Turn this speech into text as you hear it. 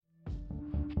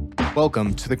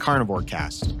Welcome to the Carnivore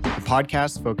Cast, a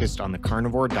podcast focused on the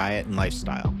carnivore diet and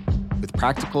lifestyle, with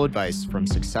practical advice from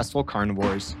successful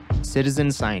carnivores,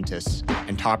 citizen scientists,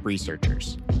 and top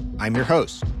researchers. I'm your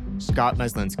host, Scott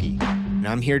Myslinski, and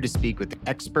I'm here to speak with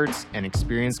experts and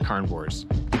experienced carnivores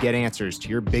to get answers to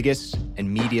your biggest and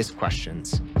meatiest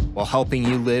questions while helping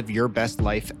you live your best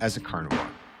life as a carnivore.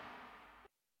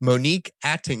 Monique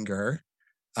Attinger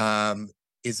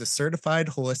is a certified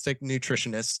holistic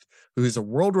nutritionist who is a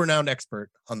world-renowned expert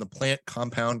on the plant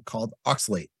compound called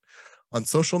oxalate. On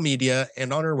social media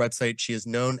and on her website, she is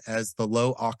known as the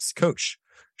Low Ox Coach.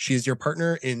 She is your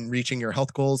partner in reaching your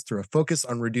health goals through a focus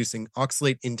on reducing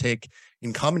oxalate intake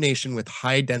in combination with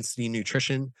high-density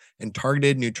nutrition and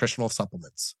targeted nutritional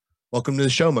supplements. Welcome to the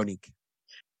show, Monique.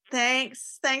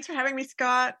 Thanks for having me,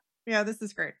 Scott. Yeah, this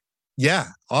is great. Yeah,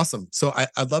 awesome. So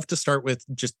I'd love to start with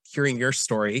just hearing your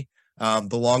story.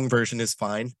 The long version is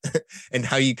fine, and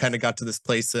how you kind of got to this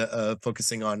place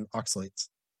focusing on oxalates.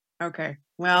 Okay.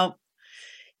 Well,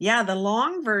 yeah, the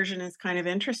long version is kind of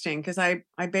interesting because I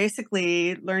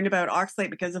basically learned about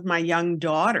oxalate because of my young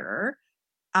daughter.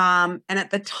 And at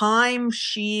the time,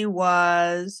 she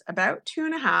was about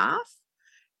 2.5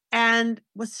 and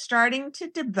was starting to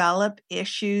develop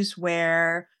issues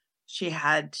where she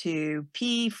had to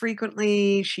pee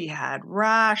frequently. She had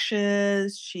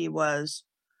rashes. She was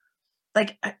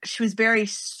very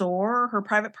sore. Her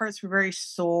private parts were very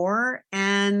sore.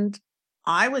 And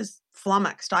I was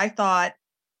flummoxed. I thought,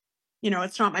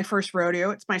 it's not my first rodeo.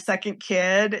 It's my second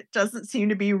kid. It doesn't seem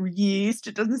to be yeast.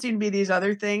 It doesn't seem to be these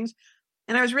other things.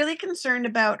 And I was really concerned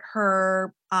about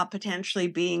her potentially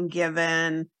being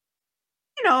given,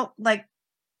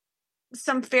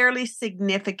 some fairly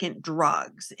significant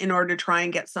drugs in order to try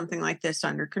and get something like this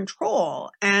under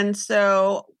control. And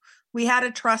so we had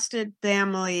a trusted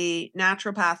family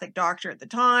naturopathic doctor at the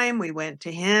time. We went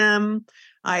to him.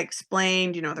 I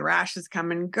explained, the rashes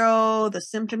come and go. The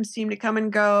symptoms seem to come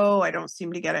and go. I don't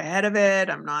seem to get ahead of it.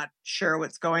 I'm not sure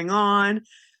what's going on.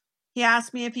 He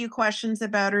asked me a few questions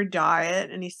about her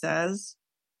diet, and he says,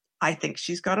 I think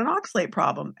she's got an oxalate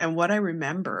problem. And what I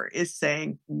remember is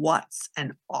saying, what's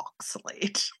an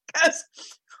oxalate? Because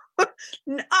I had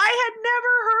never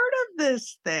heard of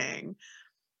this thing.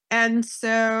 And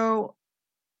so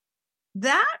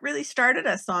that really started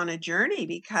us on a journey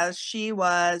because she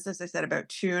was, as I said, about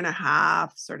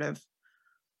 2.5, sort of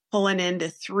pulling into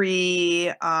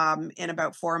 3 in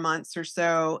about 4 months or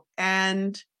so.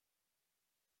 And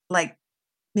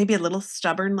maybe a little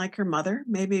stubborn like her mother,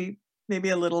 maybe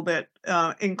a little bit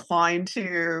inclined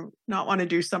to not want to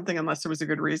do something unless there was a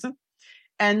good reason.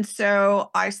 And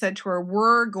so I said to her,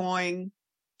 we're going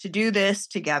to do this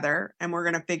together and we're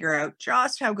going to figure out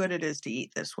just how good it is to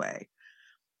eat this way.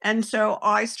 And so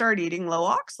I started eating low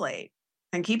oxalate.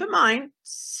 And keep in mind,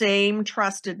 same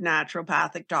trusted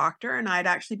naturopathic doctor. And I'd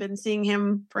actually been seeing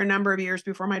him for a number of years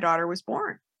before my daughter was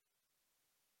born.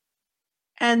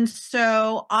 And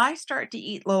so I started to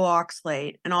eat low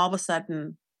oxalate, and all of a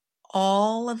sudden,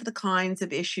 all of the kinds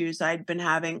of issues I'd been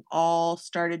having all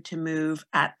started to move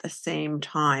at the same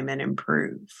time and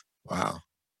improve. Wow.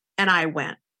 And I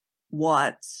went,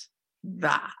 what's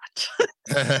that?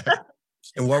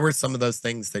 And what were some of those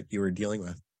things that you were dealing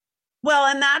with? Well,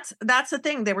 and that's the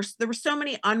thing. There were so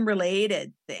many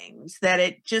unrelated things that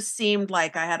it just seemed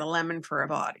like I had a lemon for a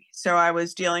body. So I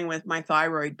was dealing with my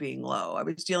thyroid being low. I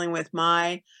was dealing with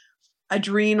my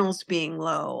adrenals being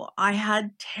low. I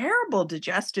had terrible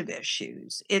digestive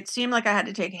issues. It seemed like I had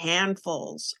to take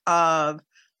handfuls of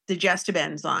digestive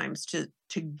enzymes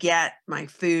to get my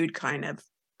food kind of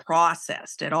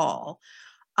processed at all.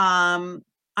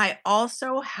 I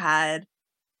also had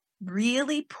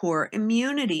really poor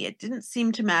immunity. It didn't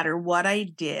seem to matter what I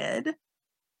did.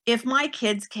 If my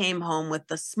kids came home with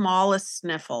the smallest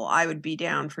sniffle, I would be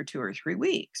down for 2 or 3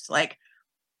 weeks.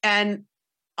 And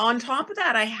on top of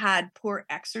that, I had poor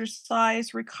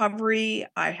exercise recovery.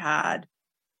 I had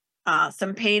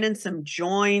some pain in some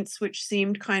joints, which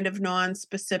seemed kind of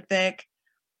non-specific.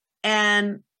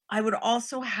 And I would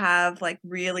also have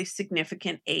really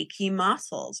significant achy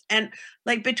muscles. And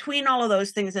between all of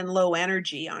those things and low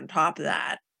energy on top of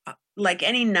that,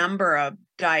 any number of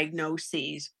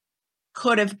diagnoses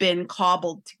could have been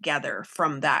cobbled together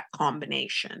from that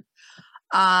combination.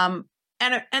 And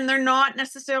they're not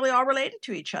necessarily all related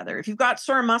to each other. If you've got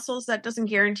sore muscles, that doesn't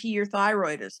guarantee your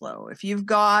thyroid is low. If you've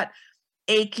got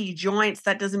achy joints,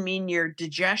 that doesn't mean your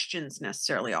digestion's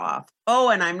necessarily off. Oh,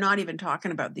 and I'm not even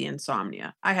talking about the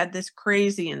insomnia. I had this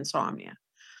crazy insomnia.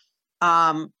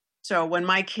 So when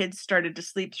my kids started to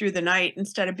sleep through the night,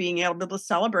 instead of being able to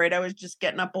celebrate, I was just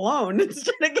getting up alone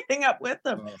instead of getting up with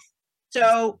them. Oh,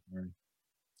 so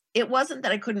it wasn't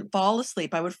that I couldn't fall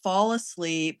asleep. I would fall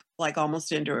asleep like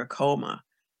almost into a coma.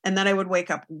 And then I would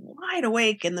wake up wide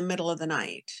awake in the middle of the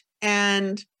night.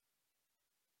 And,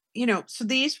 so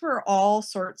these were all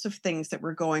sorts of things that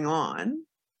were going on.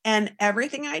 And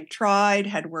everything I tried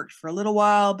had worked for a little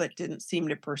while, but didn't seem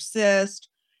to persist.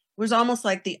 It was almost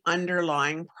like the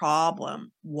underlying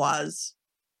problem was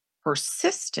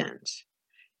persistent.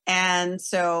 And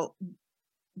so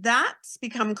that's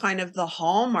become kind of the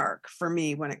hallmark for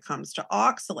me when it comes to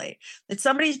oxalate, that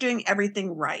somebody's doing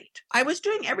everything right. I was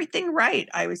doing everything right.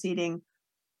 I was eating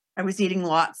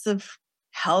lots of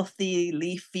healthy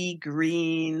leafy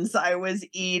greens. I was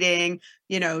eating,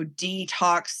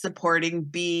 detox supporting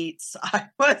beets. I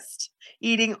was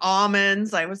eating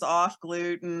almonds. I was off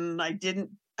gluten. I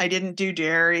didn't do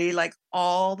dairy, like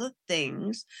all the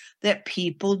things that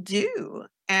people do.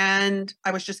 And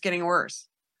I was just getting worse.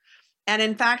 And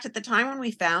in fact, at the time when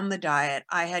we found the diet,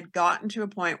 I had gotten to a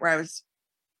point where I was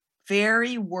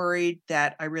very worried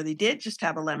that I really did just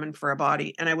have a lemon for a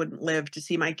body and I wouldn't live to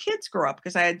see my kids grow up,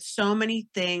 because I had so many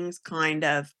things kind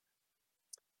of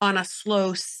on a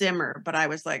slow simmer. But I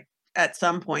was like, at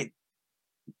some point,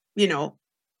 the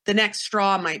next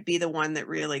straw might be the one that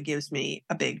really gives me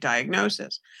a big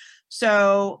diagnosis.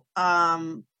 So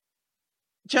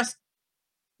just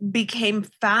became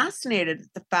fascinated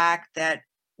at the fact that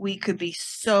we could be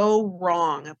so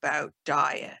wrong about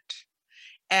diet.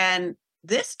 And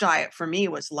this diet for me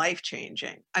was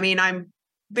life-changing. I mean, I'm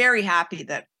very happy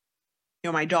that,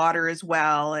 my daughter is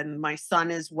well and my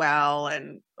son is well,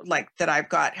 and like that I've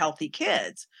got healthy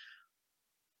kids.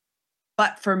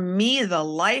 But for me, the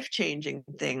life-changing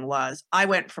thing was I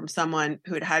went from someone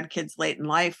who had had kids late in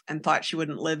life and thought she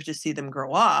wouldn't live to see them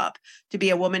grow up to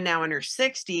be a woman now in her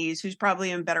 60s who's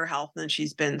probably in better health than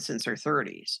she's been since her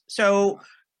 30s. So,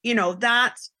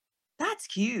 that's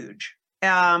huge.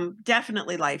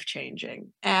 Definitely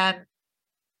life-changing. And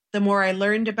the more I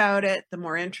learned about it, the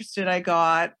more interested I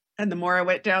got. And the more I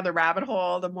went down the rabbit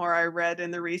hole, the more I read in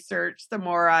the research, the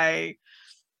more I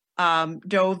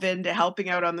dove into helping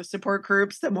out on the support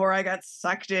groups, the more I got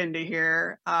sucked into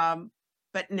here.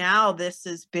 But now this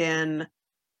has been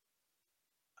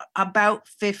about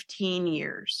 15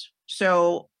 years.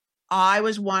 So I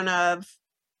was one of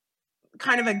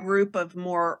kind of a group of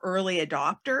more early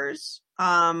adopters.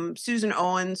 Susan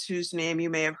Owens, whose name you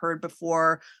may have heard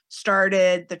before,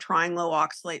 started the Trying Low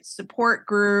Oxalate support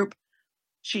group.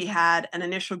 She had an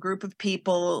initial group of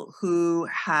people who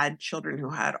had children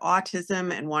who had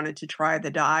autism and wanted to try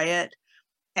the diet.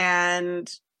 And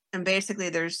basically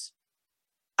there's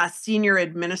a senior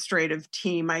administrative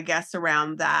team, I guess,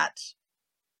 around that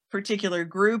particular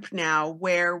group now,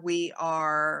 where we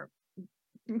are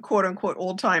quote unquote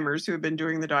old timers who have been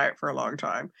doing the diet for a long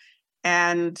time.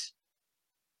 And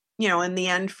in the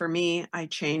end, for me, I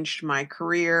changed my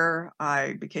career.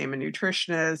 I became a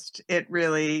nutritionist.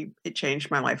 It changed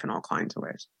my life in all kinds of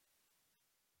ways.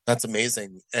 That's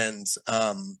amazing. And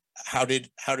how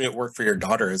did it work for your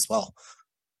daughter as well?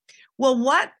 Well,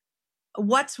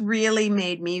 what's really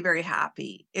made me very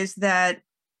happy is that,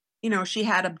 she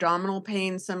had abdominal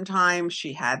pain sometimes.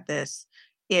 She had this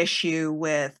issue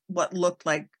with what looked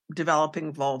like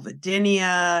developing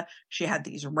vulvodynia. She had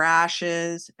these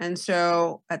rashes. And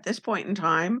so at this point in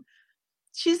time,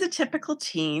 she's a typical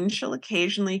teen. She'll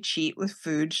occasionally cheat with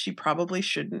food she probably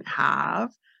shouldn't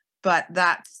have. But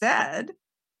that said,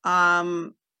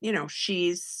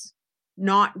 she's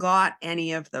not got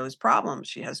any of those problems.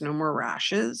 She has no more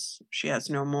rashes. She has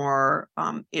no more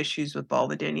issues with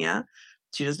vulvodynia.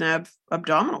 She doesn't have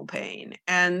abdominal pain.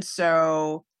 And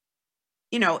so,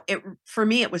 for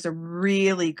me, it was a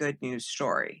really good news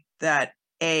story that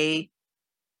A,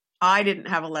 I didn't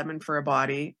have a lemon for a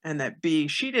body, and that B,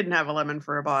 she didn't have a lemon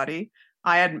for a body.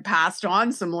 I hadn't passed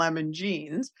on some lemon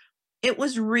genes. It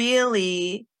was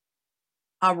really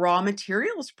a raw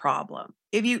materials problem.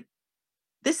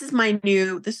 This is my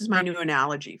new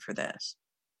analogy for this.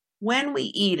 When we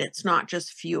eat, it's not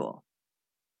just fuel.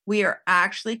 We are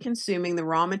actually consuming the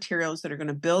raw materials that are going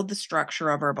to build the structure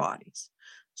of our bodies.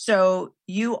 So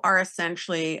you are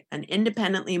essentially an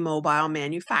independently mobile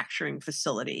manufacturing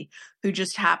facility who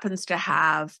just happens to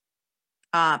have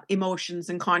emotions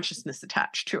and consciousness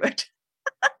attached to it.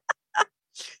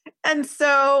 And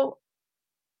so,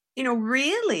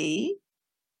 really,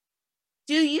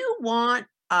 do you want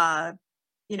a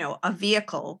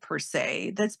vehicle per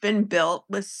se that's been built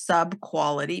with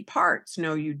sub-quality parts?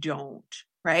 No, you don't,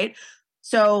 right?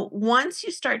 So once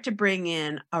you start to bring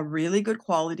in a really good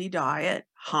quality diet,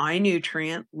 high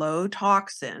nutrient, low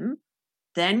toxin,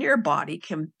 then your body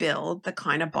can build the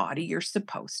kind of body you're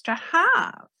supposed to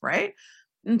have, right?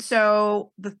 And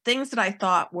so the things that I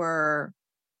thought were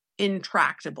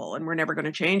intractable and were never going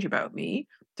to change about me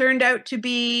turned out to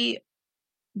be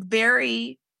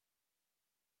very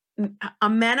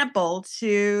amenable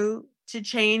to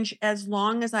change as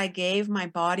long as I gave my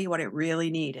body what it really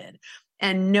needed.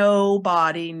 And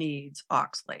nobody needs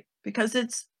oxalate because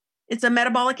it's a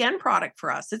metabolic end product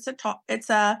for us.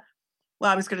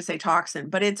 Well, I was going to say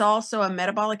toxin, but it's also a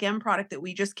metabolic end product that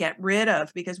we just get rid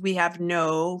of because we have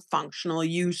no functional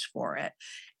use for it.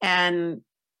 And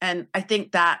I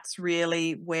think that's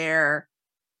really where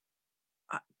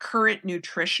current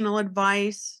nutritional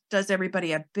advice does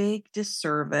everybody a big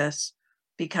disservice,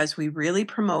 because we really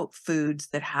promote foods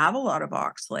that have a lot of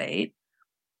oxalate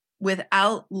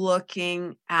without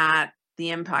looking at the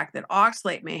impact that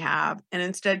oxalate may have, and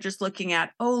instead just looking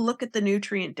at, oh, look at the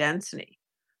nutrient density.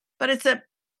 But it's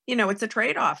a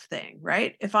trade-off thing,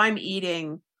 right? If I'm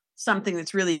eating something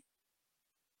that's really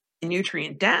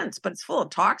nutrient dense, but it's full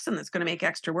of toxin that's going to make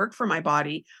extra work for my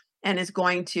body and is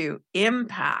going to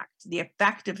impact the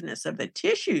effectiveness of the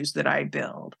tissues that I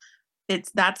build,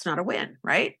 that's not a win,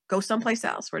 right? Go someplace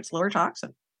else where it's lower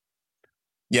toxin.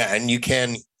 Yeah,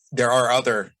 and there are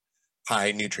other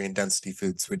high nutrient density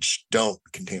foods which don't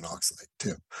contain oxalate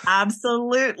too.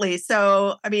 Absolutely.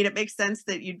 So, I mean, it makes sense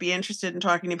that you'd be interested in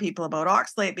talking to people about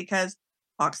oxalate because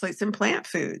oxalate's in plant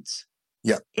foods.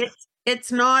 Yeah.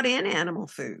 It's not in animal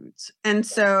foods. And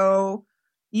so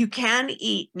you can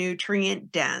eat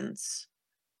nutrient dense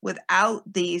without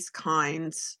these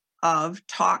kinds of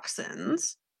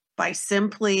toxins by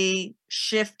simply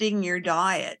shifting your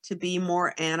diet to be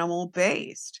more animal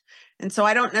based. And so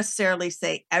I don't necessarily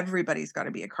say everybody's got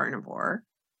to be a carnivore,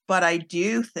 but I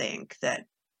do think that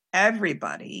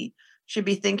everybody should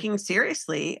be thinking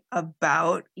seriously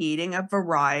about eating a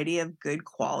variety of good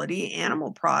quality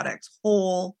animal products,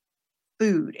 whole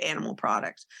food animal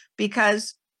products,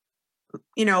 because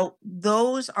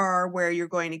those are where you're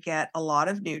going to get a lot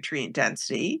of nutrient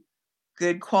density,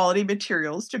 good quality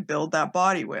materials to build that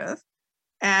body with.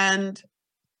 And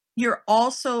you're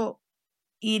also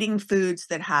eating foods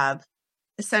that have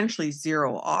essentially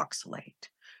zero oxalate.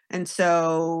 And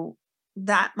so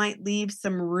that might leave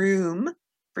some room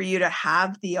for you to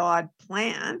have the odd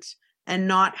plant and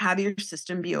not have your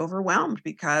system be overwhelmed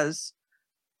because,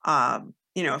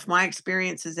 if my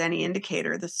experience is any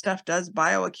indicator, this stuff does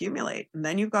bioaccumulate, and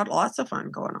then you've got lots of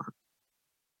fun going on.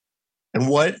 And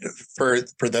what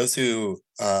for those who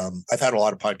I've had a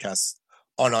lot of podcasts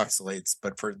on oxalates,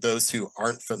 but for those who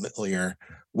aren't familiar,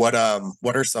 what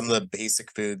are some of the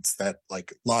basic foods that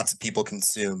like lots of people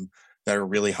consume that are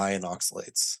really high in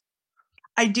oxalates?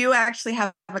 I do actually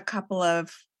have a couple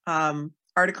of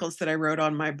articles that I wrote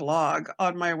on my blog,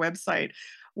 on my website,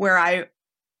 where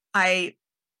I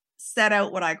set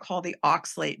out what I call the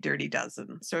oxalate dirty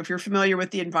dozen. So if you're familiar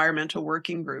with the Environmental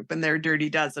Working Group and their dirty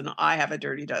dozen, I have a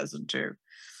dirty dozen too.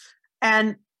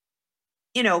 And,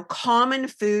 common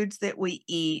foods that we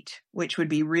eat, which would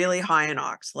be really high in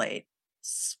oxalate,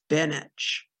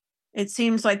 spinach. It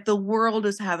seems like the world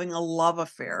is having a love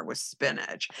affair with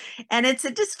spinach, and it's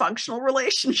a dysfunctional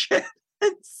relationship.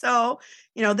 And so,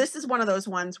 this is one of those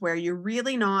ones where you're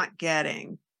really not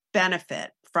getting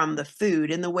benefit from the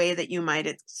food in the way that you might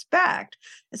expect,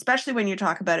 especially when you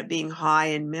talk about it being high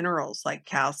in minerals like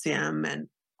calcium and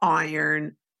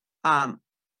iron.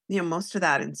 Most of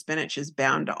that in spinach is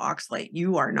bound to oxalate.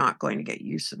 You are not going to get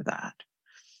use of that.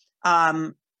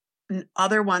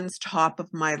 Other ones top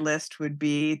of my list would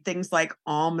be things like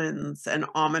almonds and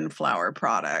almond flour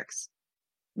products.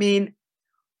 I mean,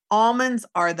 almonds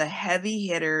are the heavy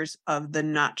hitters of the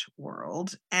nut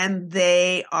world, and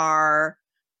they are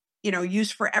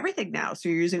used for everything now. So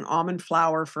you're using almond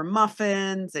flour for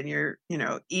muffins, and you're,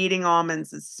 eating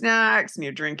almonds as snacks, and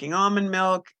you're drinking almond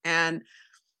milk. And,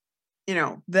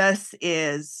 this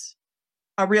is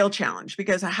a real challenge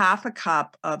because a half a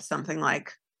cup of something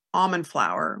like almond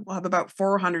flour will have about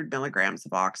 400 milligrams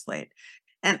of oxalate.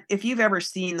 And if you've ever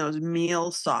seen those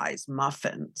meal-sized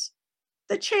muffins,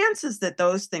 the chances that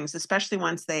those things, especially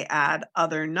once they add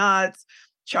other nuts,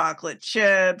 chocolate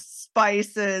chips,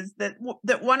 spices, that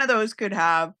one of those could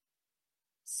have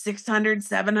 600,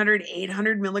 700,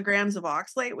 800 milligrams of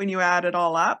oxalate when you add it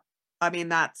all up. I mean,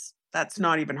 that's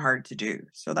not even hard to do.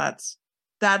 So that's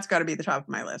got to be the top of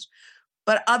my list.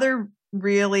 But other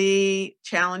really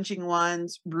challenging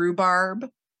ones, rhubarb.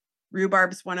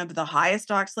 Rhubarb is one of the highest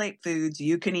oxalate foods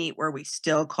you can eat where we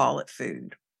still call it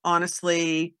food.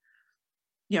 Honestly,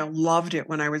 loved it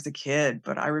when I was a kid,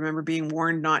 but I remember being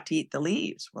warned not to eat the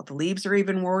leaves. Well, the leaves are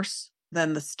even worse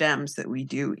than the stems that we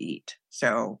do eat.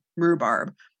 So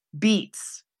rhubarb,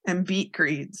 beets and beet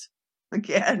greens.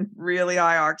 Again, really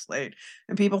high oxalate.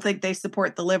 And people think they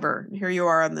support the liver. And here you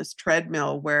are on this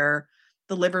treadmill where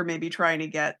the liver may be trying to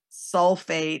get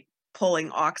sulfate, pulling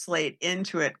oxalate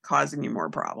into it, causing you more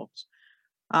problems.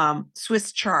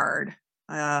 Swiss chard,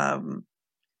 some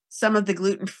of the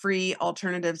gluten-free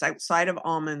alternatives outside of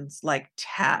almonds like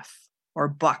teff or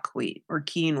buckwheat or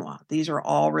quinoa. These are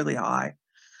all really high.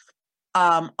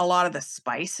 A lot of the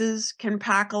spices can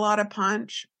pack a lot of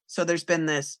punch. So there's been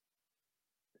this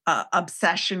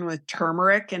obsession with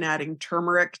turmeric and adding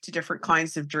turmeric to different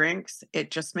kinds of drinks.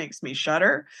 It just makes me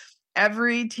shudder.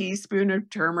 Every teaspoon of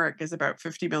turmeric is about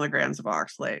 50 milligrams of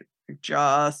oxalate.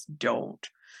 Just don't.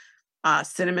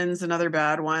 Cinnamon's another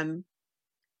bad one.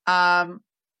 And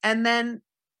then,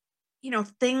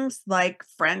 things like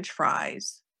French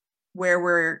fries, where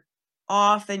we're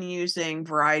often using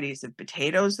varieties of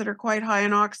potatoes that are quite high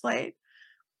in oxalate.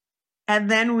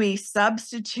 And then we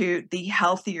substitute the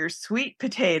healthier sweet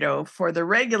potato for the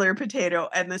regular potato,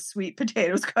 and the sweet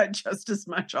potato's got just as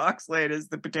much oxalate as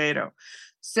the potato.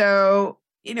 So,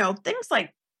 things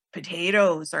like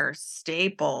potatoes are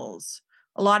staples.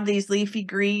 A lot of these leafy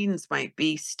greens might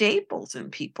be staples in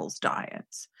people's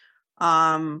diets.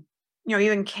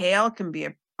 Even kale can be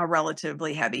a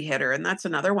relatively heavy hitter, and that's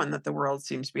another one that the world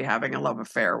seems to be having a love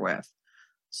affair with.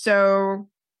 So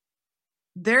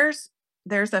there's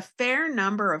a fair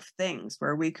number of things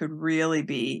where we could really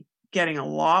be getting a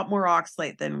lot more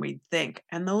oxalate than we'd think.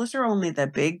 And those are only the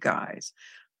big guys.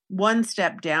 One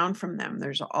step down from them,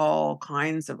 there's all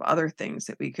kinds of other things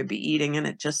that we could be eating, and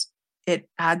it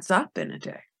adds up in a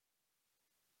day.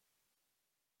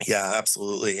 Yeah,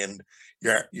 absolutely. And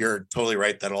you're totally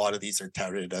right that a lot of these are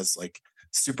touted as like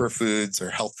superfoods or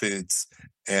health foods.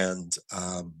 And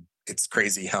it's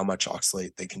crazy how much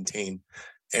oxalate they contain.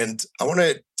 And I want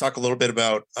to talk a little bit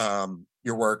about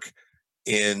your work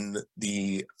in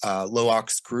the low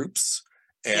ox groups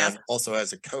and also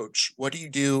as a coach. What do you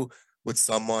do with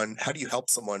someone? How do you help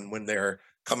someone when they're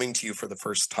coming to you for the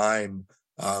first time?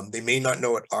 They may not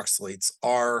know what oxalates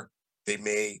are. They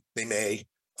may,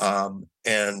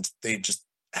 and they just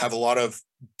have a lot of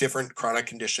different chronic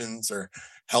conditions or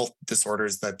health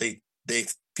disorders that they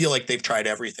feel like they've tried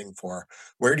everything for.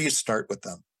 Where do you start with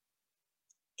them?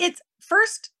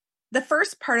 The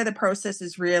first part of the process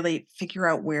is really figure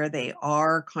out where they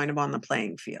are kind of on the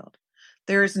playing field.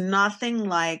 There's nothing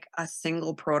like a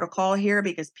single protocol here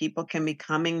because people can be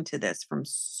coming to this from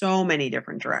so many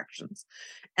different directions.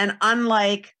 And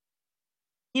unlike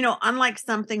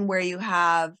something where you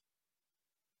have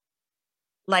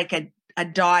like a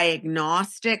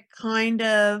diagnostic kind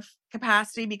of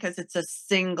capacity because it's a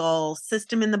single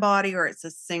system in the body or it's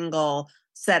a single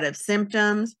set of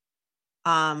symptoms,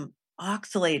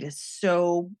 oxalate is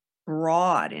so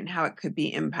broad in how it could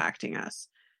be impacting us.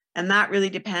 And that really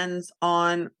depends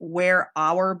on where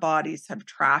our bodies have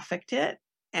trafficked it.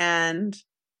 And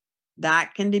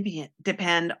that can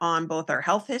depend on both our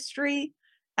health history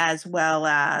as well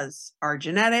as our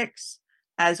genetics,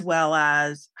 as well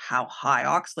as how high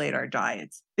oxalate our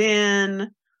diet's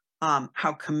been,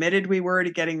 how committed we were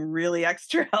to getting really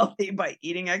extra healthy by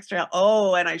eating extra.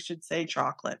 Oh, and I should say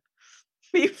chocolate.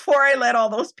 Before I let all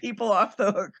those people off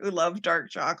the hook who love dark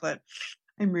chocolate.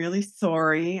 I'm really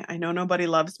sorry. I know nobody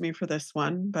loves me for this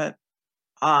one, but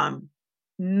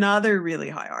another really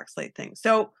high oxalate thing.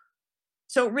 So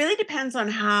it really depends on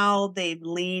how they've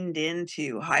leaned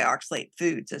into high oxalate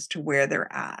foods as to where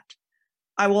they're at.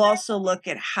 I will also look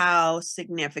at how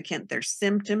significant their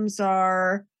symptoms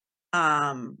are,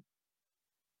 and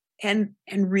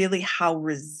really how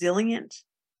resilient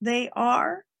they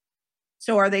are.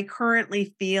 So are they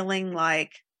currently feeling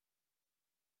like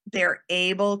they're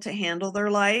able to handle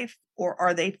their life, or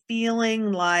are they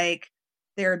feeling like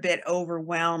they're a bit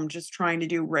overwhelmed just trying to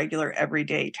do regular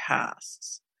everyday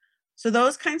tasks? So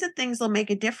those kinds of things will make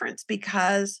a difference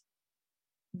because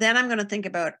then I'm going to think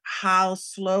about how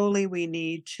slowly we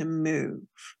need to move.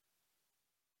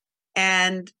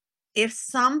 And if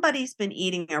somebody's been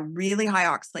eating a really high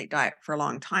oxalate diet for a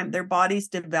long time, their body's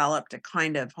developed a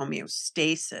kind of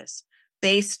homeostasis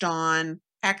based on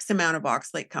X amount of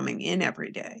oxalate coming in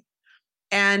every day.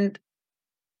 And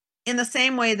in the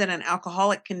same way that an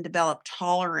alcoholic can develop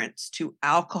tolerance to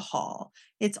alcohol,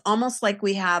 it's almost like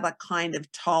we have a kind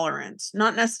of tolerance,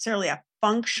 not necessarily a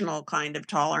functional kind of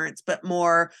tolerance, but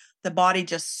more the body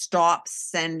just stops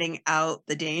sending out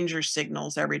the danger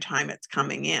signals every time it's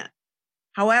coming in.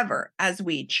 However, as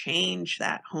we change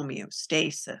that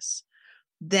homeostasis,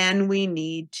 then we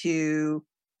need to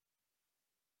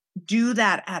do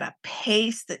that at a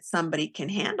pace that somebody can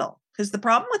handle. Because the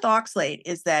problem with oxalate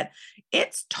is that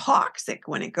it's toxic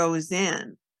when it goes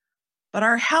in. But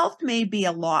our health may be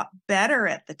a lot better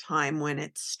at the time when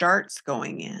it starts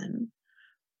going in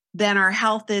than our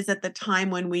health is at the time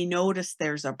when we notice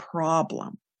there's a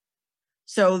problem.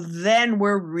 So then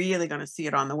we're really going to see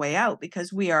it on the way out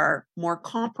because we are more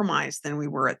compromised than we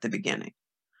were at the beginning.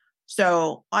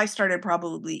 So I started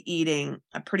probably eating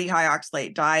a pretty high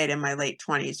oxalate diet in my late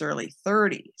 20s, early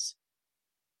 30s.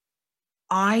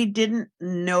 I didn't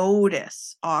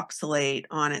notice oxalate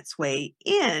on its way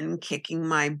in kicking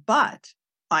my butt.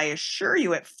 I assure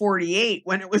you, at 48,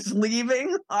 when it was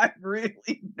leaving, I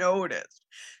really noticed.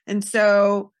 And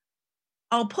so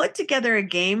I'll put together a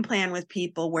game plan with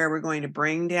people where we're going to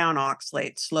bring down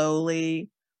oxalate slowly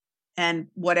and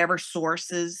whatever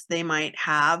sources they might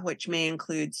have, which may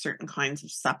include certain kinds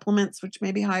of supplements, which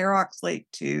may be higher oxalate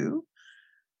too.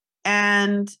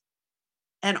 And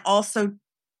also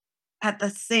at the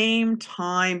same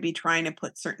time be trying to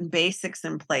put certain basics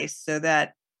in place so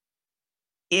that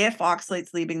if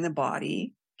oxalate's leaving the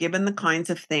body, given the kinds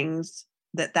of things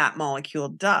that that molecule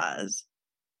does,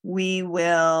 we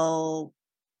will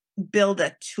build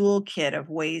a toolkit of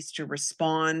ways to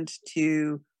respond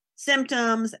to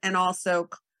symptoms and also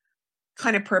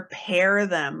kind of prepare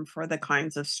them for the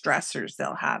kinds of stressors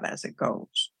they'll have as it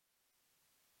goes.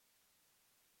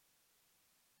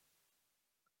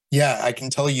 Yeah, I can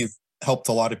tell you've helped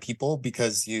a lot of people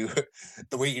because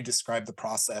the way you describe the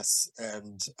process,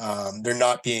 and there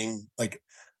not being like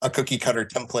a cookie cutter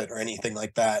template or anything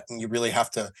like that. And you really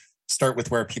have to start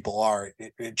with where people are.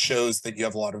 It shows that you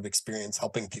have a lot of experience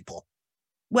helping people.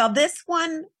 Well, this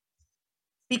one,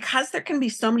 because there can be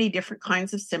so many different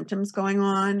kinds of symptoms going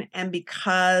on, and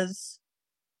because,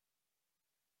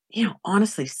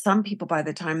 honestly, some people by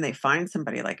the time they find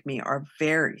somebody like me are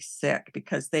very sick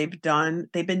because they've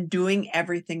been doing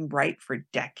everything right for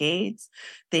decades.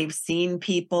 They've seen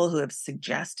people who have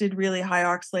suggested really high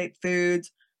oxalate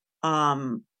foods.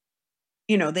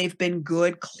 They've been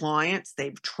good clients.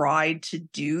 They've tried to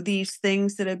do these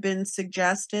things that have been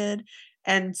suggested.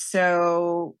 And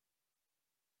so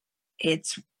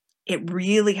it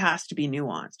really has to be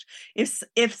nuanced.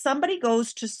 If somebody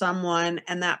goes to someone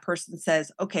and that person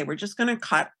says, okay, we're just going to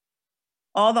cut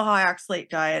all the high oxalate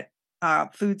diet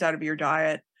foods out of your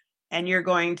diet, and you're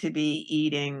going to be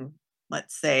eating,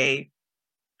 let's say,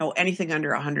 anything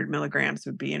under 100 milligrams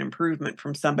would be an improvement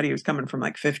from somebody who's coming from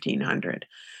like 1,500.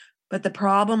 But the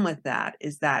problem with that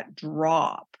is that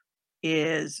drop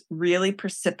is really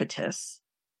precipitous.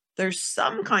 There's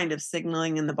some kind of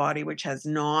signaling in the body which has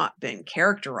not been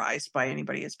characterized by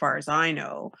anybody, as far as I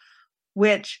know,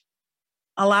 which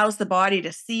allows the body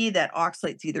to see that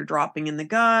oxalate's either dropping in the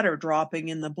gut or dropping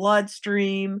in the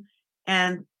bloodstream.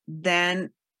 And then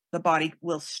the body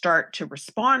will start to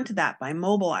respond to that by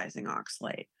mobilizing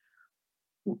oxalate.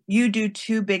 You do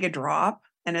too big a drop.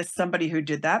 And as somebody who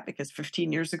did that, because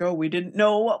 15 years ago, we didn't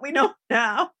know what we know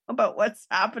now about what's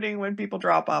happening when people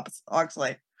drop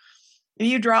oxalate. If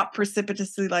you drop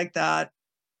precipitously like that,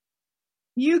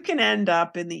 you can end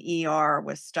up in the ER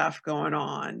with stuff going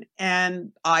on.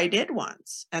 And I did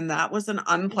once, and that was an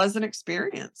unpleasant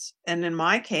experience. And in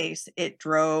my case, it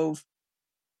drove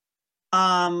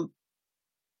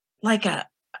like a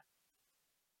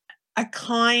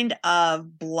kind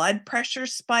of blood pressure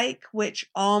spike, which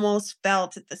almost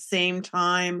felt at the same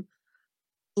time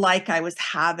like I was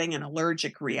having an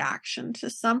allergic reaction to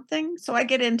something. So I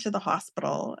get into the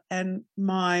hospital and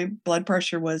my blood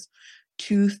pressure was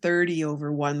 230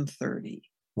 over 130.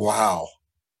 Wow.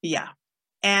 Yeah.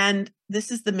 And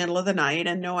this is the middle of the night.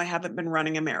 And no, I haven't been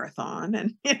running a marathon.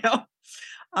 And,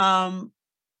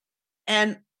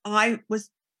 and I was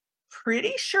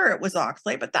pretty sure it was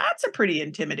oxalate, but that's a pretty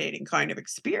intimidating kind of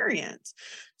experience.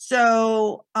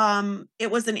 So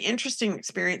it was an interesting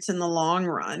experience in the long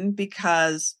run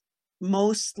because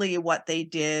mostly what they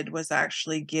did was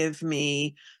actually give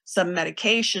me some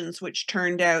medications, which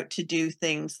turned out to do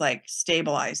things like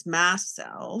stabilize mast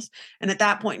cells. And at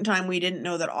that point in time, we didn't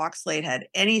know that oxalate had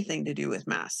anything to do with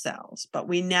mast cells, but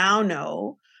we now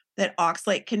know that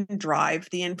oxalate can drive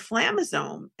the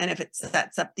inflammasome. And if it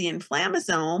sets up the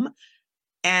inflammasome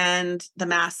and the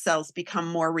mast cells become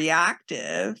more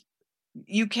reactive,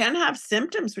 you can have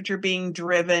symptoms which are being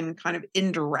driven kind of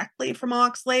indirectly from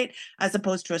oxalate as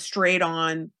opposed to a straight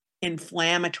on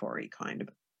inflammatory kind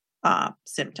of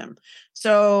symptom.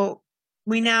 So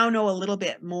we now know a little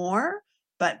bit more,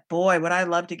 but boy, would I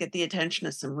love to get the attention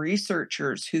of some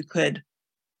researchers who could,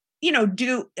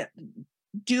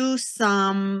 do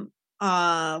some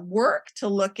work to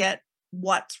look at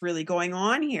what's really going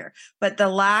on here. But the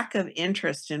lack of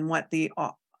interest in what the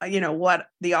what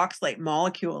the oxalate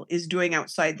molecule is doing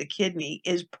outside the kidney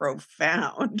is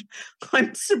profound.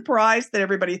 I'm surprised that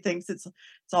everybody thinks it's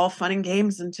all fun and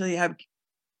games until you have,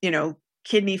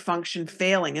 kidney function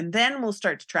failing. And then we'll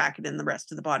start to track it in the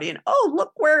rest of the body. And, oh,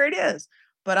 look where it is.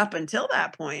 But up until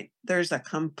that point, there's a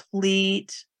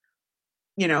complete,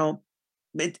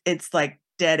 it's like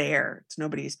dead air.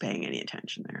 Nobody's paying any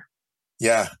attention there.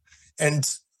 Yeah. And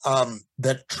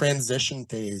that transition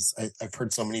phase, I've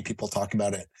heard so many people talk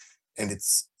about it, and it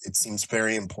seems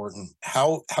very important.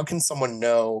 How can someone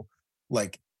know,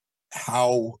 like,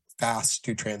 how fast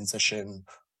to transition,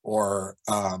 or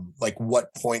like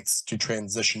what points to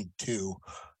transition to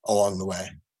along the way?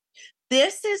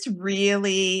 This is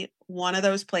really one of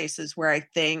those places where I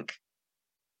think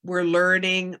we're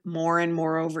learning more and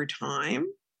more over time.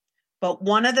 But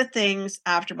one of the things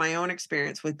after my own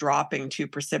experience with dropping too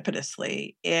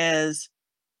precipitously is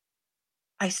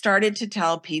I started to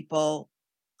tell people,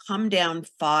 come down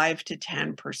 5 to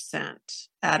 10%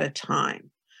 at a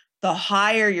time. The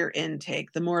higher your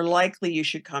intake, the more likely you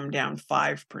should come down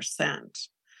 5%.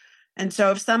 And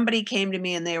so if somebody came to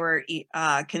me and they were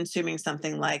consuming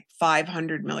something like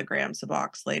 500 milligrams of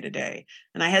oxalate a day,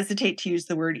 and I hesitate to use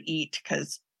the word eat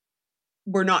because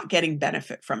we're not getting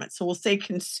benefit from it. So we'll say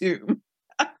consume.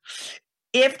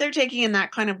 If they're taking in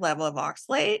that kind of level of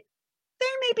oxalate, they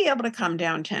may be able to come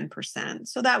down 10%.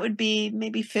 So that would be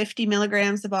maybe 50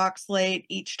 milligrams of oxalate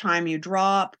each time you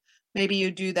drop. Maybe you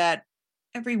do that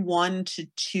every 1 to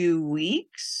 2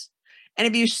 weeks. And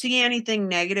if you see anything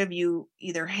negative, you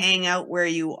either hang out where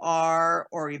you are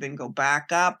or even go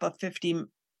back up a 50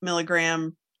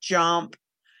 milligram jump.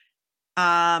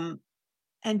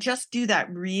 And just do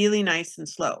that really nice and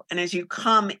slow. And as you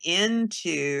come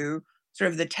into sort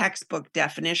of the textbook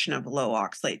definition of a low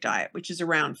oxalate diet, which is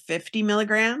around 50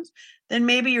 milligrams, then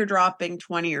maybe you're dropping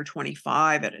 20 or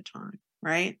 25 at a time,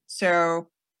 right? So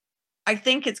I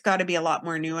think it's got to be a lot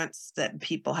more nuanced than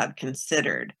people have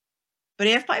considered. But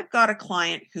if I've got a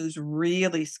client who's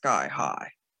really sky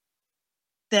high,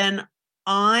 then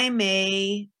I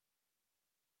may,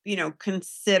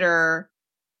 consider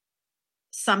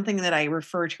something that I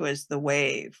refer to as the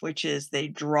wave, which is they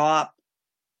drop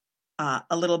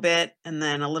a little bit and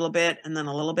then a little bit and then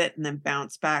a little bit and then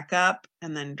bounce back up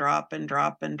and then drop and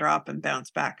drop and drop and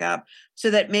bounce back up, so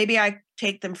that maybe I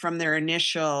take them from their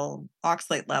initial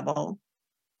oxalate level.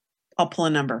 I'll pull a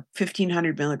number,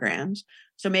 1,500 milligrams.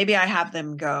 So maybe I have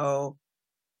them go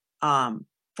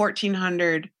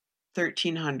 1,400,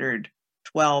 1,300,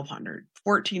 1,200,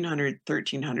 1,400,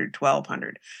 1,300,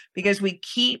 1,200, because we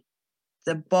keep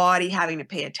the body having to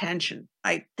pay attention.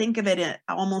 I think of it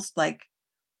almost like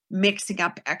mixing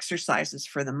up exercises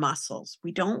for the muscles.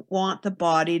 We don't want the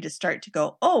body to start to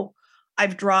go, oh,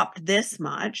 I've dropped this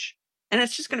much, and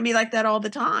it's just going to be like that all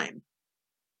the time.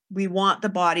 We want the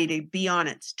body to be on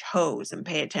its toes and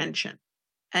pay attention.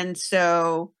 And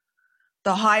so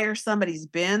the higher somebody's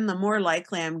been, the more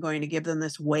likely I'm going to give them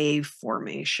this wave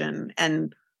formation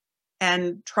and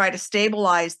try to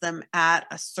stabilize them at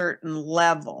a certain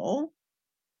level,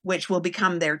 which will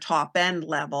become their top end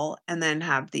level, and then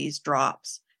have these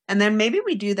drops. And then maybe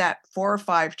we do that 4 or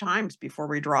 5 times before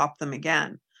we drop them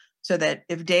again. So that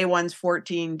if day 1's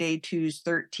 14, day 2's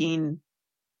 13,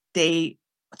 day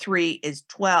 3 is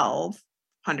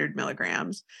 1,200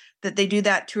 milligrams, that they do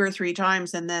that 2 or 3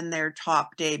 times, and then their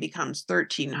top day becomes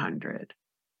 1,300.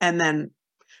 And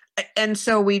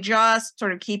so we just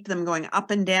sort of keep them going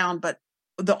up and down, but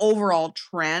the overall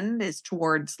trend is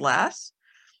towards less.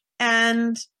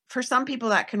 And for some people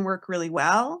that can work really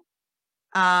well.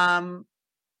 And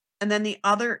then the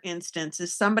other instance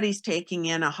is somebody's taking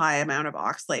in a high amount of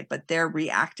oxalate, but they're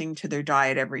reacting to their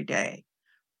diet every day.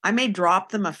 I may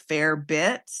drop them a fair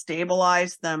bit,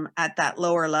 stabilize them at that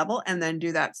lower level, and then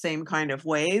do that same kind of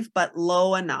wave, but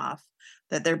low enough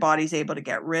that their body's able to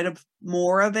get rid of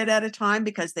more of it at a time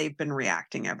because they've been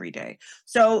reacting every day.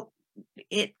 So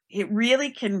it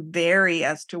really can vary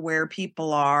as to where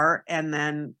people are. And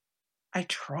then I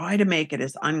try to make it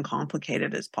as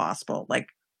uncomplicated as possible, like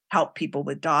help people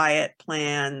with diet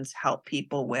plans, help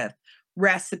people with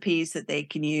recipes that they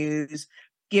can use,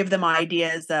 give them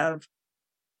ideas of,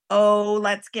 oh,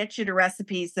 let's get you to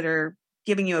recipes that are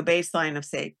giving you a baseline of,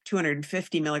 say,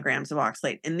 250 milligrams of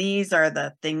oxalate. And these are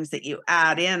the things that you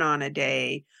add in on a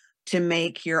day to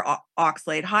make your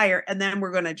oxalate higher. And then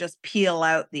we're going to just peel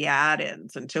out the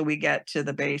add-ins until we get to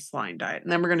the baseline diet.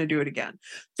 And then we're going to do it again.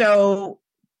 So,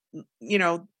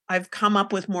 I've come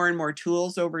up with more and more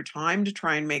tools over time to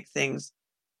try and make things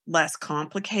less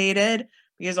complicated,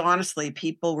 because honestly,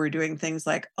 people were doing things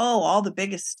like, oh, all the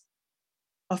biggest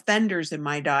offenders in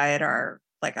my diet are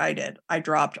like I did. I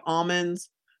dropped almonds,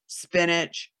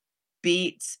 spinach,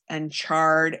 beets, and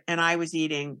chard. And I was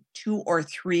eating 2 or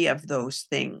 3 of those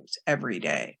things every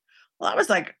day. Well, that was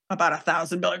like about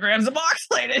 1,000 milligrams of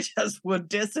oxalate. It just would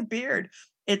disappeared.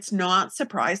 It's not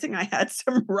surprising I had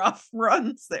some rough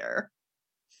runs there.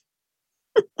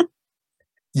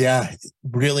 Yeah,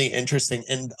 really interesting.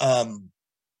 And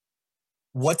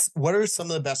what are some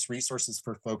of the best resources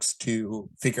for folks to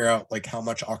figure out like how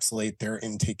much oxalate they're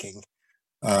intaking,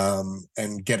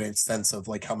 and get a sense of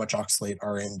like how much oxalate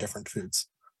are in different foods?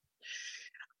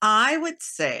 I would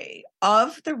say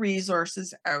of the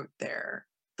resources out there,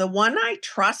 the one I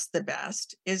trust the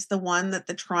best is the one that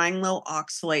the Trianglo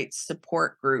Oxalate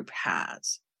Support Group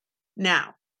has.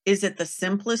 Now, is it the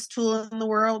simplest tool in the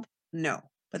world? No,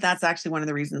 but that's actually one of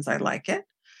the reasons I like it.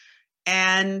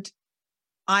 And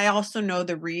I also know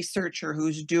the researcher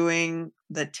who's doing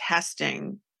the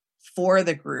testing for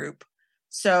the group.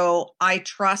 So I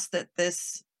trust that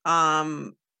this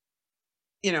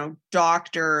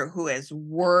doctor who has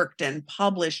worked and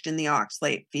published in the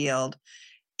oxalate field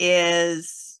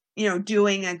is,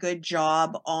 doing a good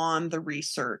job on the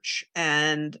research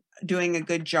and doing a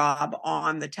good job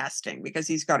on the testing, because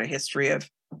he's got a history of,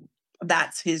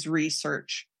 that's his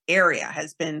research area,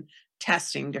 has been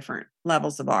testing different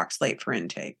levels of oxalate for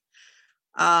intake.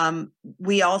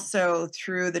 We also,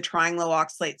 through the Trianglo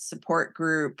Oxalate Support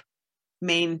Group,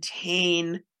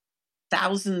 maintain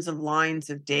thousands of lines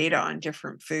of data on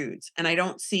different foods. And I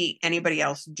don't see anybody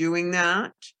else doing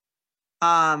that.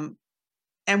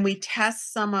 And we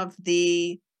test some of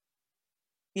the,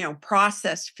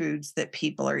 processed foods that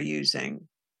people are using,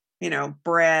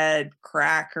 bread,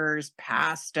 crackers,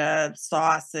 pasta,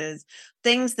 sauces,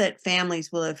 things that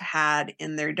families will have had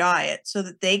in their diet, so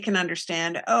that they can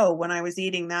understand, oh, when I was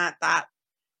eating that, that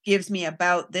gives me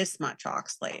about this much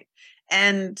oxalate.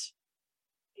 And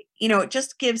it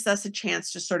just gives us a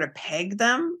chance to sort of peg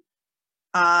them,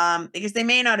 because they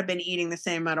may not have been eating the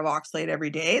same amount of oxalate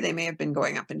every day. They may have been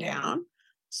going up and down.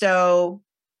 So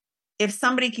if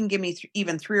somebody can give me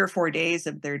even 3 or 4 days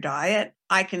of their diet,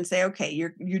 I can say, okay,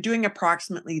 you're doing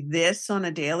approximately this on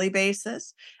a daily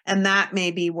basis. And that may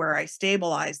be where I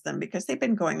stabilize them, because they've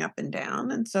been going up and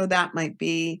down. And so that might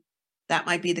be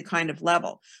the kind of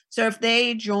level. So if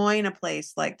they join a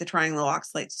place like the Trianglo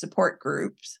Oxalate Support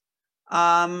Groups,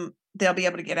 they'll be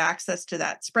able to get access to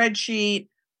that spreadsheet.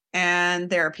 And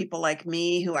there are people like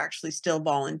me who actually still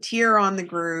volunteer on the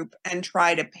group and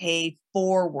try to pay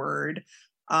forward,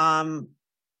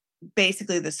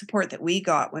 basically the support that we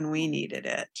got when we needed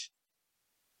it.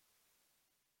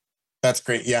 That's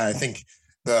great. Yeah, I think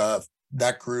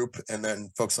that group and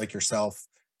then folks like yourself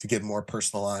to give more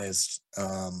personalized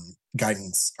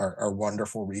guidance are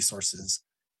wonderful resources.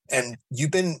 And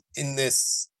you've been in the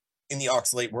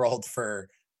oxalate world for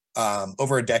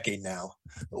over a decade now.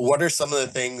 What are some of the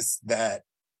things that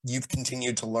you've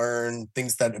continued to learn,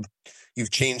 things that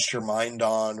you've changed your mind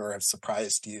on or have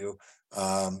surprised you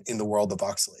in the world of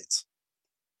oxalates?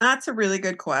 That's a really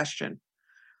good question.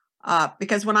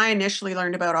 Because when I initially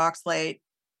learned about oxalate,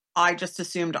 I just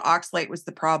assumed oxalate was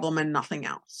the problem and nothing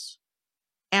else.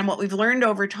 And what we've learned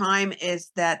over time is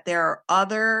that there are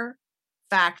other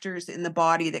factors in the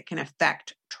body that can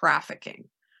affect trafficking.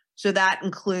 So that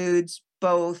includes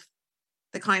both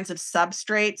the kinds of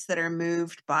substrates that are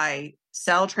moved by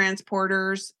cell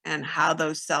transporters and how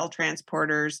those cell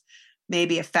transporters may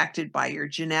be affected by your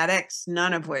genetics,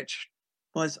 none of which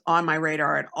was on my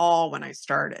radar at all when I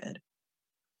started.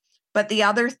 But the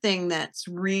other thing that's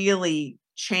really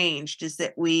changed is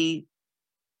that we've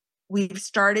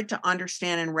started to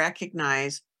understand and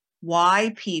recognize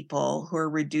why people who are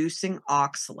reducing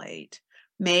oxalate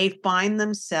may find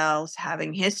themselves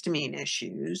having histamine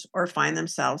issues or find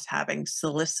themselves having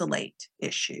salicylate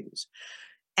issues.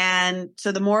 And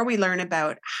so the more we learn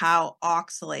about how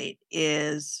oxalate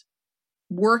is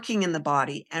working in the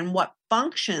body and what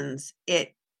functions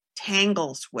it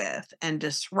tangles with and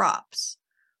disrupts,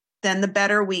 then the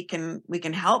better we can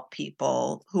help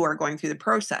people who are going through the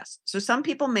process. So some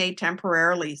people may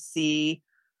temporarily see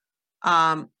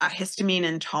a histamine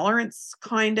intolerance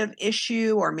kind of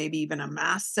issue, or maybe even a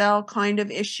mast cell kind of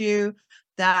issue.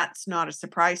 That's not a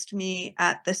surprise to me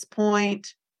at this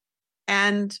point.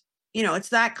 And, it's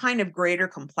that kind of greater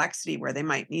complexity where they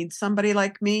might need somebody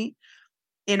like me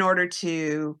in order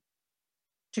to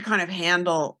kind of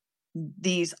handle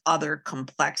these other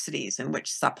complexities in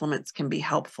which supplements can be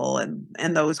helpful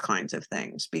and those kinds of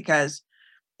things, because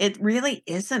it really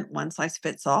isn't one size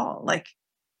fits all. Like,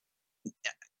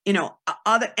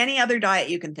 any other diet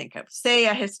you can think of, say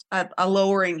a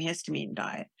lowering histamine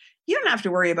diet, you don't have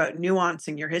to worry about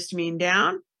nuancing your histamine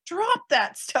down. drop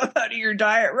that stuff out of your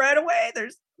diet right away.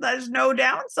 There's no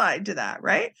downside to that,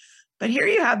 right? But here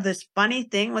you have this funny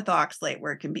thing with oxalate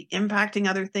where it can be impacting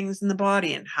other things in the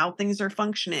body and how things are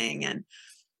functioning, and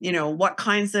what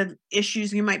kinds of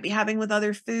issues you might be having with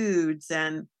other foods.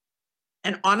 And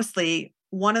honestly,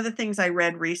 one of the things I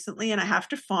read recently, and I have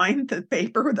to find the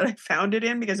paper that I found it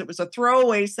in because it was a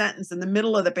throwaway sentence in the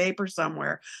middle of the paper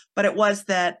somewhere, but it was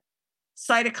that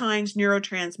cytokines,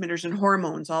 neurotransmitters, and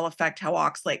hormones all affect how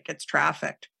oxalate gets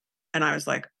trafficked. And I was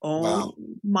like, oh Wow.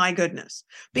 my goodness.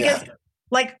 Because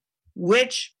like,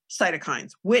 which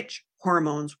cytokines, which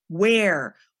hormones,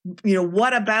 where,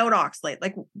 what about oxalate?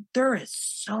 Like, there is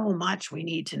so much we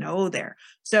need to know there.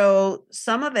 So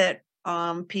some of it,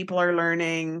 people are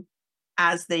learning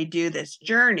as they do this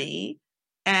journey.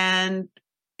 And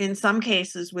in some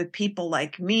cases with people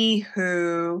like me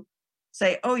who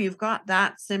say, oh, you've got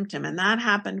that symptom and that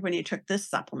happened when you took this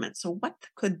supplement. So what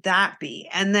could that be?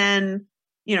 And then,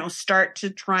 start to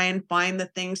try and find the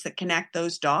things that connect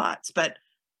those dots. But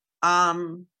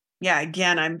again,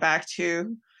 I'm back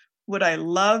to, would I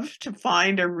love to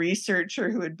find a researcher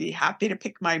who would be happy to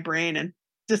pick my brain and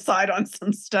decide on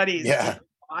some studies? Yeah.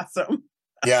 Awesome.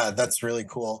 Yeah, that's really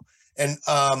cool. And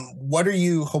what are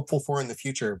you hopeful for in the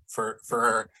future for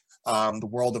the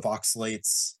world of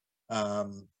oxalates?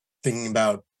 Thinking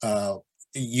about,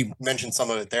 you mentioned some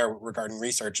of it there regarding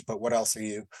research, but what else are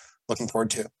you looking forward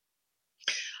to?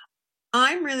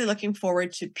 I'm really looking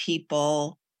forward to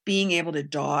people being able to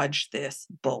dodge this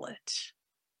bullet.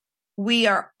 We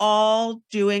are all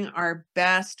doing our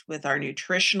best with our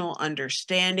nutritional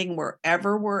understanding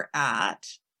wherever we're at.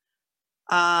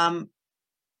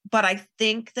 But I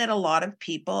think that a lot of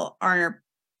people are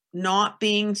not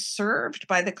being served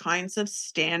by the kinds of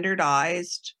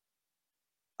standardized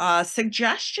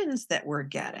suggestions that we're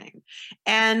getting.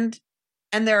 And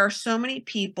there are so many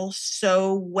people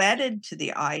so wedded to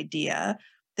the idea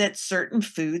that certain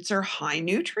foods are high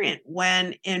nutrient,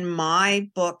 when in my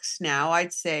books now,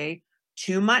 I'd say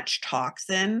too much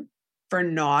toxin for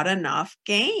not enough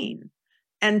gain.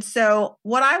 And so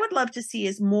what I would love to see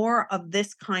is more of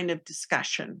this kind of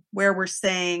discussion where we're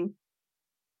saying,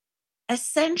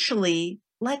 essentially,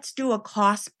 let's do a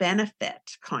cost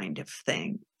benefit kind of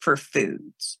thing for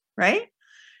foods, right?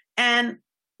 And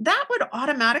that would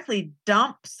automatically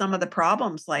dump some of the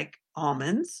problems like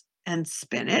almonds and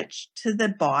spinach to the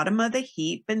bottom of the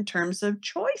heap in terms of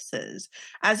choices,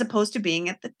 as opposed to being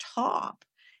at the top.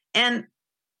 And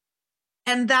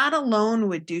that alone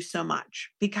would do so much,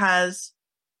 because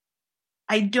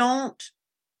I don't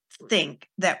think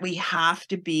that we have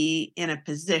to be in a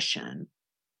position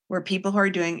where people who are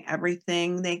doing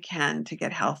everything they can to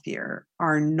get healthier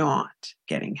are not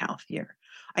getting healthier.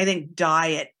 I think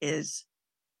diet is,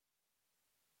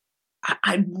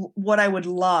 what I would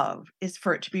love is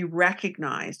for it to be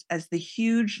recognized as the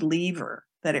huge lever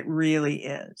that it really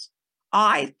is.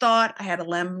 I thought I had a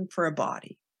lemon for a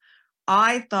body.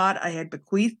 I thought I had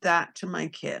bequeathed that to my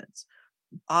kids.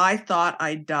 I thought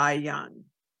I'd die young.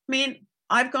 I mean,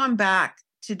 I've gone back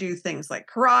to do things like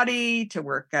karate, to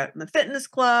work out in the fitness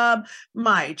club.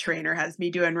 My trainer has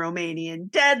me doing Romanian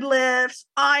deadlifts.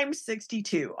 I'm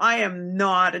 62. I am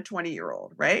not a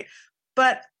 20-year-old, right?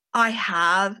 But I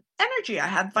have energy. I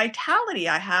have vitality.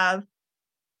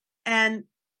 And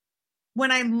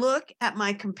when I look at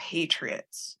my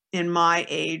compatriots in my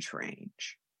age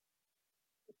range,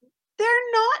 they're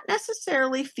not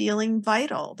necessarily feeling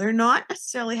vital. They're not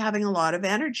necessarily having a lot of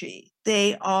energy.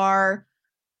 They are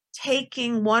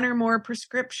taking one or more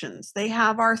prescriptions. They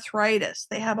have arthritis.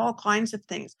 They have all kinds of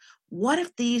things. What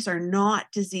if these are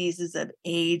not diseases of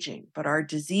aging, but are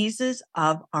diseases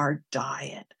of our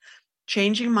diet?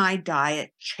 Changing my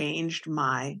diet changed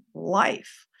my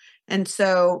life. And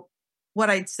so what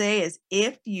I'd say is,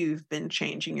 if you've been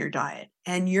changing your diet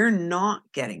and you're not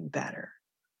getting better,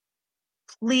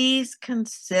 please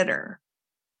consider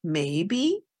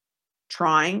maybe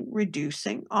trying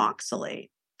reducing oxalate,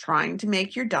 trying to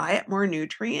make your diet more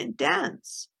nutrient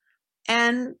dense,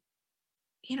 and,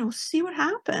 see what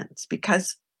happens,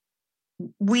 because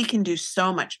we can do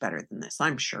so much better than this,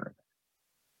 I'm sure.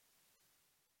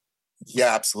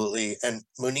 Yeah, absolutely. And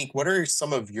Monique, what are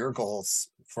some of your goals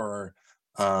for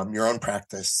your own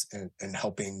practice and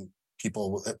helping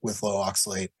people with low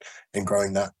oxalate and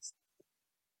growing that?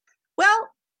 Well,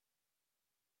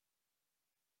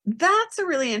 that's a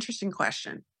really interesting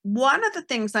question. One of the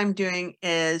things I'm doing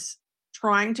is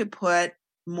trying to put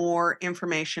more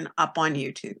information up on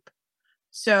YouTube.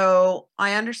 So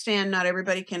I understand not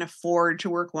everybody can afford to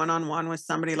work one-on-one with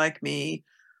somebody like me.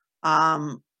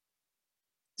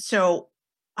 So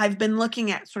I've been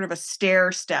looking at sort of a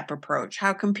stair step approach.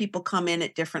 How can people come in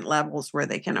at different levels where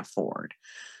they can afford?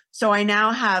 So I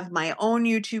now have my own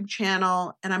YouTube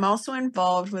channel, and I'm also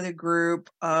involved with a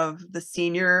group of the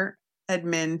senior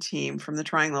admin team from the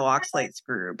Triangle Oxalates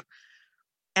group.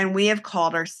 And we have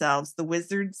called ourselves the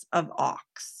Wizards of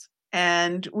Ox.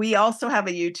 And we also have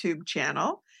a YouTube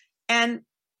channel. And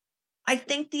I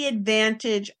think the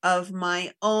advantage of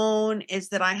my own is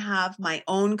that I have my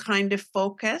own kind of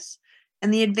focus.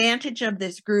 And the advantage of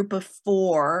this group of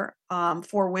four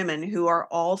women who are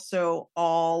also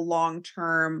all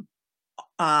long-term,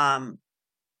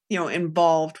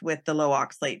 involved with the low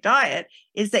oxalate diet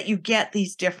is that you get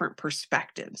these different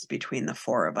perspectives between the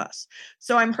four of us.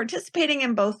 So I'm participating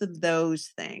in both of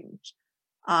those things.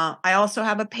 I also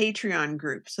have a Patreon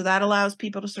group. So that allows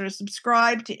people to sort of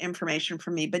subscribe to information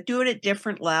from me, but do it at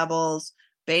different levels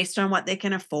based on what they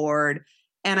can afford.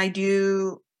 And I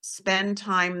do spend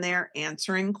time there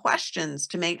answering questions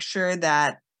to make sure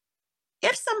that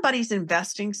if somebody's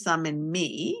investing some in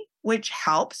me, which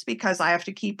helps because I have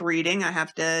to keep reading, I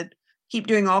have to keep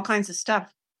doing all kinds of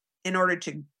stuff in order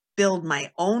to build my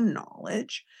own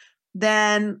knowledge,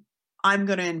 then I'm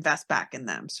going to invest back in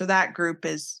them. So that group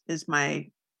is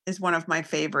one of my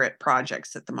favorite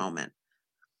projects at the moment.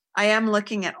 I am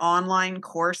looking at online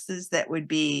courses that would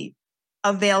be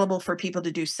available for people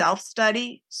to do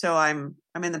self-study. So I'm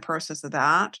in the process of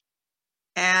that.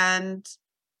 And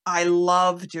I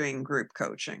love doing group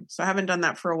coaching. So I haven't done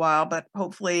that for a while, but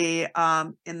hopefully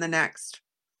in the next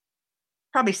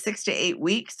probably 6 to 8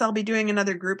 weeks, I'll be doing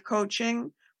another group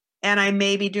coaching. And I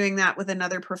may be doing that with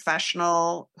another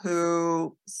professional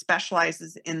who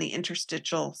specializes in the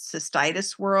interstitial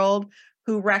cystitis world,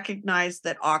 who recognized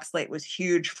that oxalate was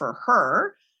huge for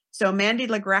her. So Mandy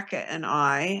LaGreca and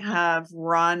I have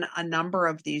run a number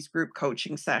of these group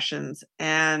coaching sessions,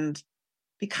 and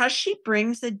because she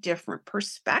brings a different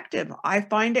perspective, I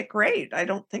find it great. I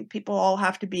don't think people all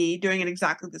have to be doing it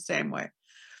exactly the same way.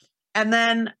 And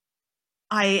then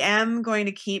I am going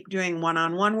to keep doing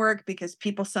one-on-one work because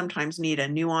people sometimes need a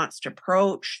nuanced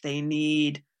approach. They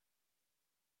need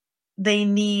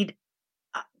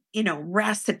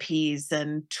recipes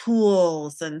and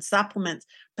tools and supplements,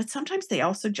 but sometimes they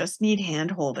also just need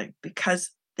hand-holding because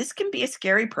this can be a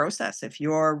scary process if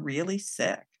you're really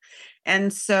sick.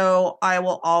 And so I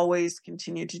will always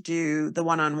continue to do the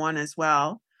one-on-one as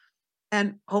well.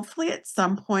 And hopefully at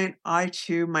some point I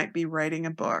too might be writing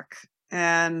a book.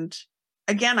 And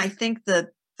again, I think that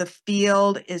the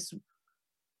field is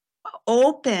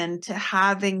open to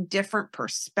having different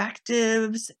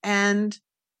perspectives and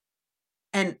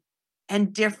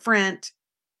different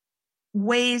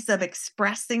ways of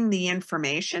expressing the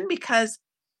information, because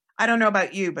I don't know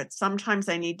about you, but sometimes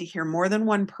I need to hear more than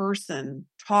one person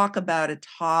talk about a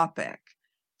topic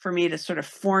for me to sort of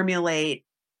formulate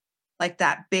like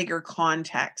that bigger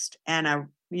context and a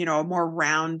more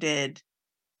rounded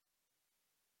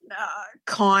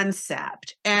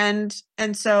concept. And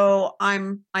so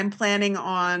I'm planning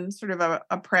on sort of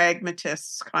a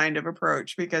pragmatist kind of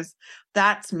approach, because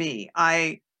that's me.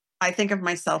 I think of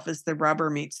myself as the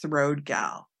rubber meets the road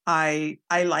gal. I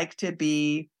like to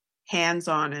be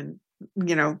hands-on and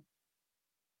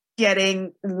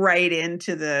getting right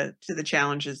into the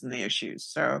challenges and the issues.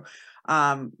 So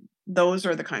those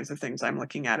are the kinds of things I'm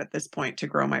looking at this point to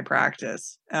grow my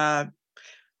practice.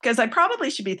 Because I probably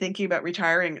should be thinking about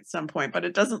retiring at some point, but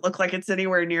it doesn't look like it's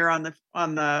anywhere near on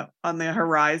the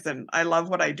horizon. I love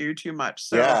what I do too much.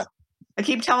 So yeah. I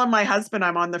keep telling my husband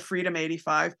I'm on the Freedom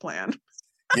 85 plan.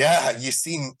 Yeah, you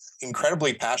seem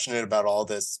incredibly passionate about all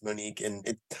this, Monique,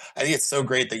 and I think it's so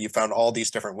great that you found all these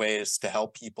different ways to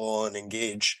help people and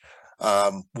engage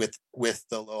with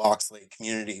the low oxalate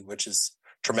community, which is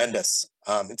tremendous.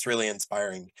 It's really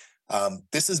inspiring.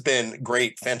 This has been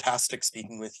great, fantastic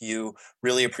speaking with you.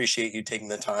 Really appreciate you taking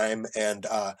the time, and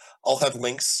I'll have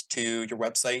links to your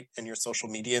website and your social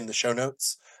media in the show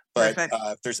notes. But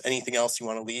if there's anything else you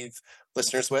want to leave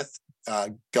listeners with,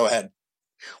 go ahead.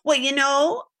 Well,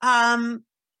 I'm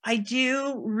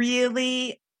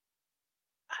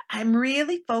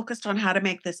really focused on how to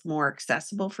make this more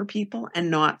accessible for people and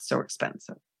not so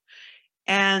expensive.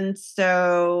 And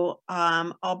so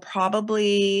I'll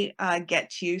probably get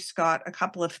to you, Scott, a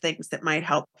couple of things that might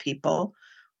help people.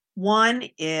 One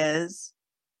is,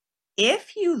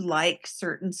 if you like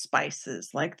certain spices,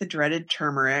 like the dreaded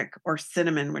turmeric or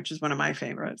cinnamon, which is one of my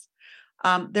favorites,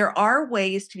 there are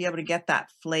ways to be able to get that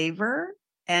flavor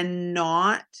and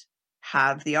not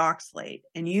have the oxalate.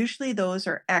 And usually those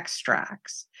are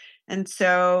extracts. And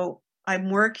so I'm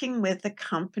working with a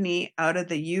company out of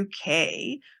the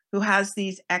UK who has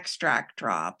these extract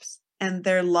drops. and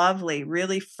they're lovely,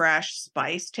 really fresh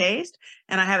spice taste.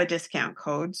 And I have a discount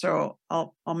code, so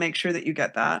I'll make sure that you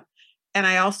get that. And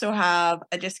I also have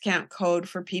a discount code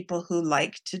for people who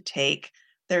like to take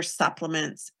their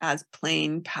supplements as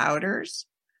plain powders.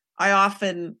 I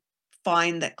often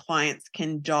find that clients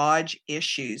can dodge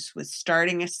issues with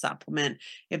starting a supplement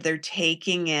if they're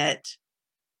taking it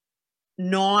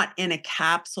not in a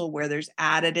capsule where there's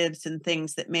additives and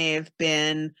things that may have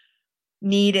been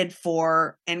needed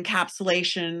for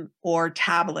encapsulation or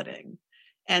tableting.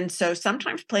 And so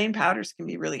sometimes plain powders can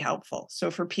be really helpful. So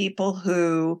for people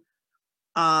who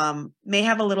may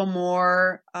have a little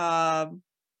more,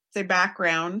 say,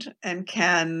 background and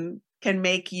can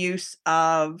make use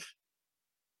of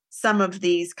some of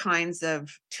these kinds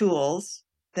of tools,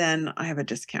 then I have a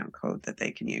discount code that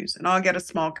they can use. And I'll get a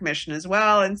small commission as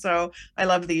well. And so I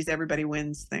love these everybody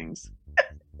wins things.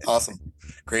 Awesome.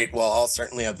 Great. Well, I'll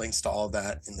certainly have links to all of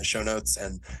that in the show notes.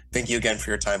 And thank you again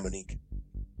for your time, Monique.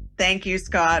 Thank you,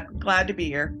 Scott. Glad to be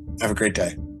here. Have a great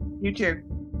day. You too.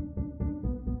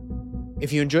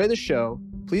 If you enjoy the show,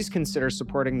 please consider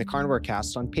supporting the Carnivore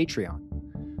Cast on Patreon.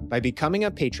 By becoming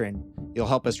a patron, you'll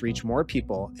help us reach more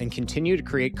people and continue to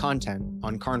create content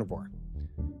on carnivore.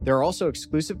 There are also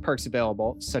exclusive perks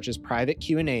available, such as private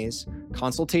Q&As,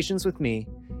 consultations with me,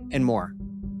 and more.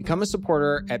 Become a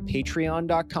supporter at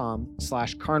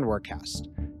patreon.com/carnivorecast.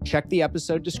 Check the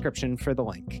episode description for the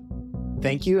link.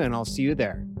 Thank you, and I'll see you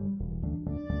there.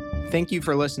 Thank you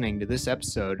for listening to this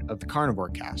episode of the Carnivore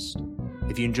Cast.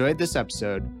 If you enjoyed this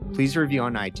episode, please review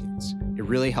on iTunes. It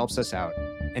really helps us out,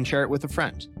 and share it with a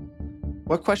friend.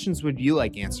 What questions would you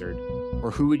like answered,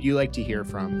 or who would you like to hear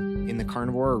from in the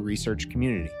carnivore research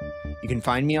community? You can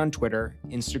find me on Twitter,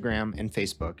 Instagram, and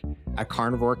Facebook at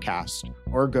CarnivoreCast,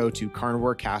 or go to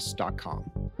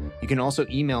carnivorecast.com. You can also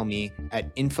email me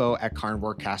at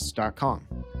info@carnivorecast.com.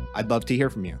 I'd love to hear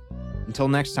from you. Until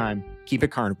next time, keep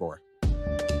it carnivore.